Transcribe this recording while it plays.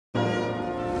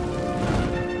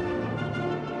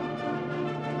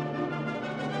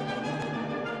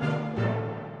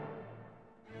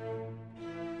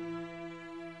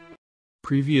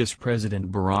previous President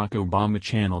Barack Obama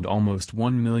channeled almost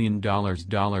 $1 million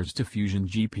to Fusion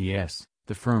GPS,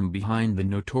 the firm behind the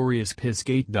notorious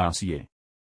Pissgate dossier.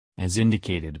 As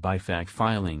indicated by FEC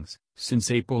filings,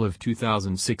 since April of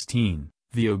 2016,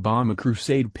 the Obama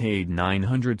crusade paid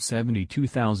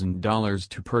 $972,000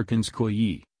 to Perkins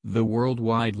Coie, the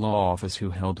worldwide law office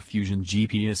who held Fusion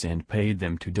GPS and paid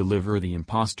them to deliver the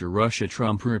imposter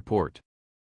Russia-Trump report.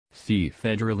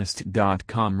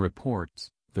 TheFederalist.com reports,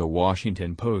 The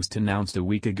Washington Post announced a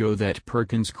week ago that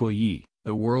Perkins Coie,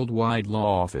 a worldwide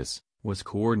law office, was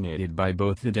coordinated by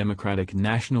both the Democratic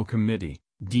National Committee,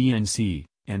 DNC,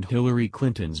 and Hillary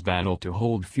Clinton's battle to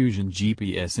hold Fusion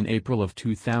GPS in April of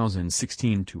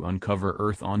 2016 to uncover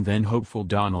Earth on then-hopeful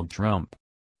Donald Trump.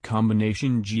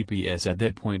 Combination GPS at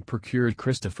that point procured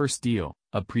Christopher Steele,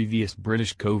 a previous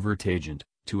British covert agent,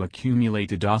 to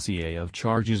accumulate a dossier of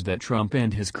charges that Trump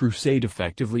and his crusade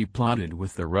effectively plotted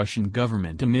with the Russian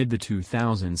government amid the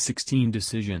 2016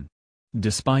 decision.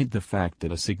 Despite the fact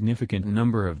that a significant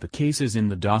number of the cases in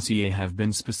the dossier have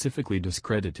been specifically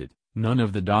discredited, none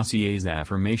of the dossier's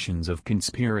affirmations of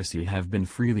conspiracy have been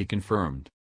freely confirmed.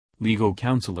 Legal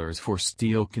counselors for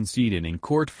Steele conceded in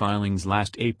court filings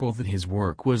last April that his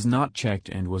work was not checked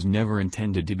and was never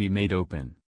intended to be made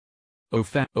open.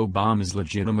 FEC, Obama's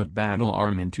legitimate battle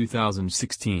arm in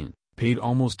 2016, paid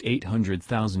almost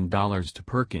 $800,000 to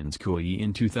Perkins Coie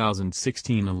in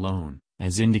 2016 alone,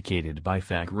 as indicated by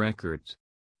FEC records.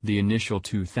 The initial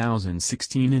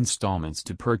 2016 installments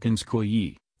to Perkins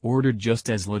Coie, ordered just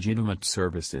as legitimate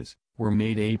services, were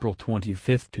made April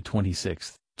 25 to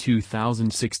 26,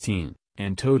 2016,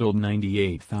 and totaled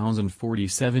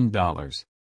 $98,047.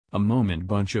 A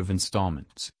bunch of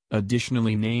installments,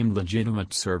 additionally named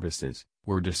legitimate services,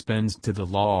 were dispensed to the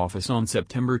law office on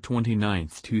September 29,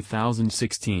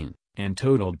 2016, and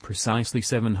totaled precisely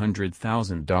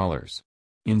 $700,000.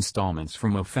 Installments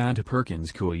from FEC to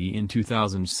Perkins Coie in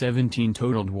 2017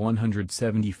 totaled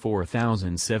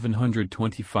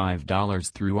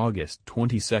 $174,725 through August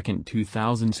 22,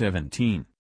 2017.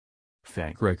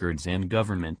 FEC records and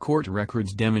government court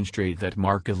records demonstrate that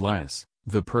Mark Ellis,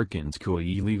 the Perkins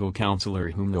Coie legal counselor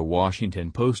whom the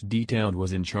Washington Post detailed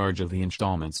was in charge of the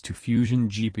installments to Fusion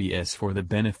GPS for the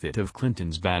benefit of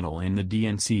Clinton's battle in the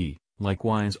DNC,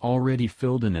 likewise already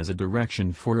filled in as a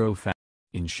direction for FEC.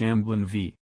 In Shamblin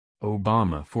v.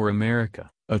 Obama for America,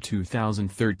 a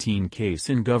 2013 case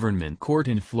in government court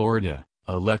in Florida,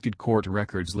 elected court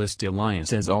records list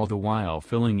Elias as all the while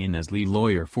filling in as lead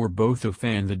lawyer for both FEC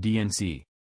and the DNC.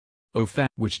 FEC,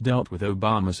 which dealt with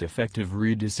Obama's effective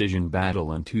redecision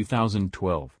battle in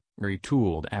 2012,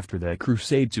 retooled after that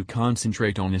crusade to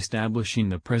concentrate on establishing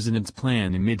the president's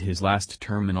plan amid his last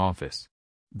term in office.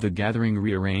 The gathering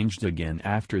rearranged again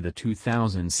after the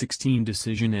 2016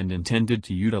 decision and intended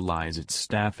to utilize its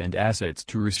staff and assets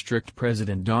to restrict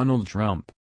President Donald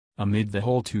Trump. Amid the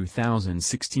whole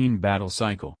 2016 battle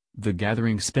cycle, the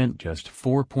gathering spent just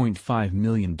 $4.5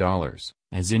 million,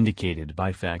 as indicated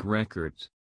by FEC records.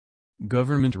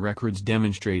 Government records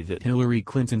demonstrate that Hillary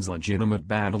Clinton's legitimate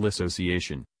battle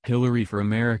association, Hillary for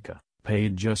America,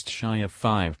 paid just shy of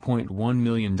 $5.1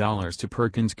 million to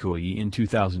Perkins Coie in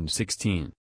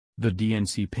 2016. The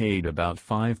DNC paid about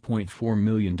 $5.4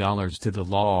 million to the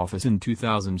law office in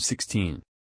 2016.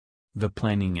 The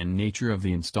planning and nature of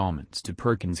the installments to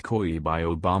Perkins Coie by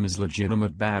Obama's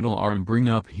legitimate battle arm bring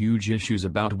up huge issues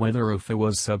about whether FEC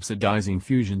was subsidizing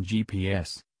Fusion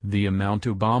GPS, the amount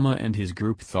Obama and his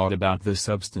group thought about the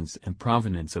substance and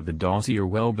provenance of the dossier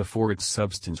well before its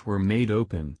substance were made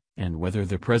open, and whether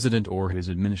the president or his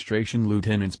administration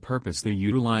lieutenants purposely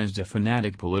utilized a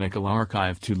fanatic political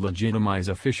archive to legitimize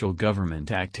official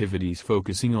government activities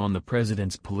focusing on the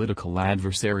president's political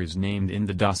adversaries named in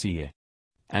the dossier.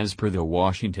 As per the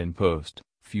Washington Post,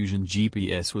 Fusion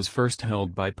GPS was first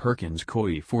held by Perkins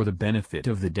Coie for the benefit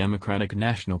of the Democratic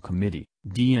National Committee,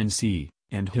 DNC,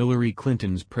 and Hillary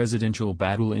Clinton's presidential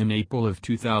battle in April of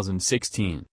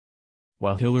 2016.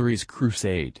 While Hillary's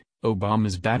crusade,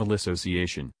 Obama's battle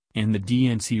association, and the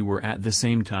DNC were at the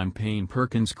same time paying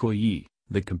Perkins Coie,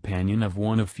 the companion of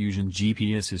one of Fusion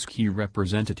GPS's key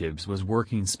representatives, was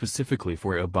working specifically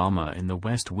for Obama in the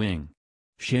West Wing.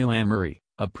 Shayla Murray,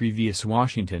 a previous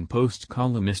Washington Post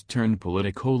columnist turned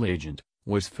political agent,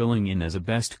 was filling in as a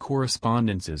best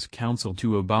correspondence's counsel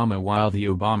to Obama while the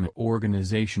Obama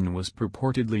organization was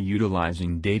purportedly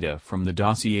utilizing data from the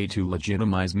dossier to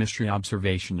legitimize mystery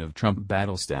observation of Trump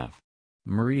battle staff.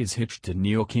 Murray is hitched to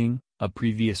Neil King, a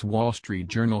previous Wall Street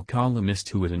Journal columnist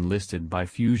who was enlisted by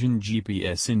Fusion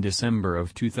GPS in December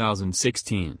of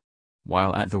 2016.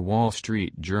 While at the Wall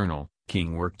Street Journal,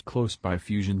 King worked close by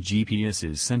Fusion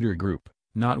GPS's Center Group,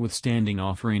 notwithstanding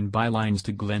offering bylines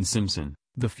to Glenn Simpson,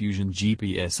 the Fusion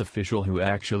GPS official who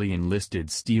actually enlisted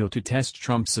Steele to test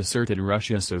Trump's asserted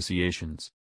Russia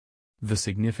associations. The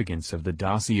significance of the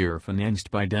dossier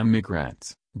financed by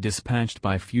Democrats, dispatched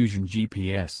by Fusion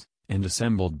GPS, and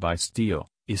assembled by Steele,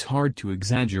 is hard to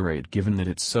exaggerate given that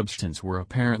its substance were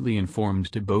apparently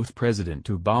informed to both President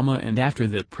Obama and after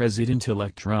that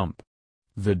President-elect Trump.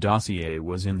 The dossier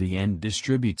was in the end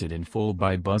distributed in full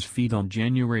by BuzzFeed on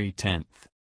January 10.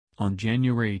 On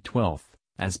January 12,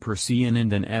 as per CNN,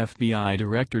 then FBI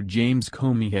Director James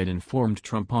Comey had informed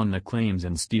Trump on the claims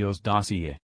in Steele's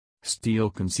dossier. Steele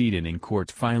conceded in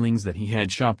court filings that he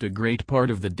had shopped a great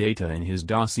part of the data in his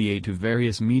dossier to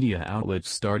various media outlets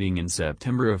starting in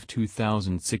September of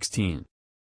 2016.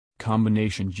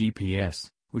 Combination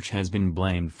GPS, which has been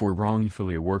blamed for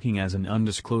wrongfully working as an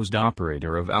undisclosed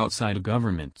operator of outside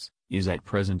governments, is at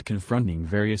present confronting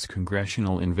various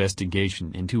congressional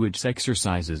investigation into its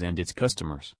exercises and its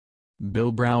customers.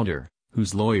 Bill Browder,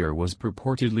 whose lawyer was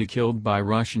purportedly killed by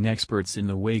Russian experts in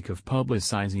the wake of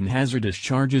publicizing hazardous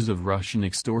charges of Russian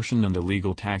extortion and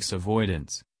illegal tax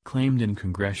avoidance, claimed in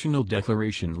congressional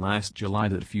declaration last July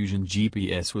that Fusion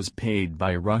GPS was paid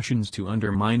by Russians to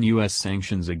undermine U.S.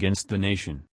 sanctions against the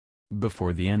nation.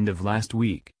 Before the end of last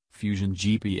week, Fusion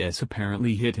GPS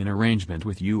apparently hit an arrangement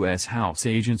with U.S. House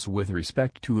agents with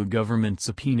respect to a government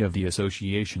subpoena of the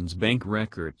association's bank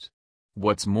records.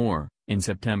 What's more, in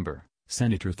September,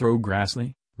 Senator Thro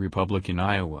Grassley, Republican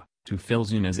Iowa, who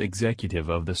fills in as executive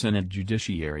of the Senate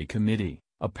Judiciary Committee,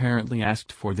 apparently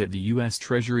asked for that the U.S.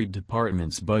 Treasury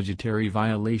Department's Budgetary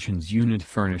Violations Unit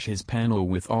furnish his panel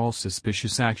with all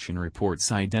suspicious action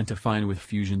reports identified with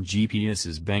Fusion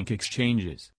GPS's bank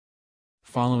exchanges.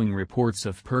 Following reports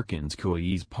of Perkins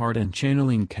Coie's part in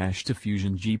channeling cash to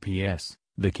Fusion GPS,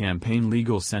 the Campaign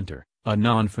Legal Center, a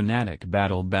non-fanatic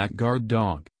battle-back guard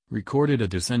dog, recorded a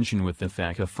dissension with the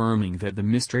FEC affirming that the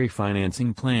mystery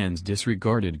financing plans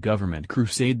disregarded government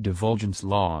crusade divulgence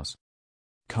laws.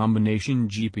 Combination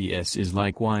GPS is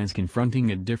likewise confronting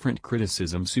a different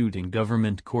criticism suit in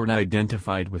government court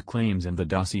identified with claims in the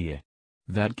dossier.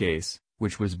 That case,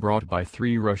 which was brought by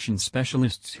 3 Russian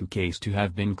specialists who case to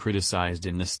have been criticized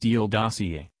in the Steele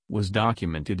dossier, was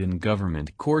documented in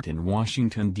government court in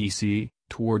Washington, D.C.,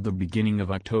 toward the beginning of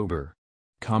October.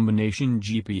 Combination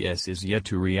GPS is yet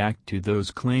to react to those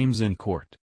claims in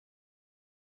court.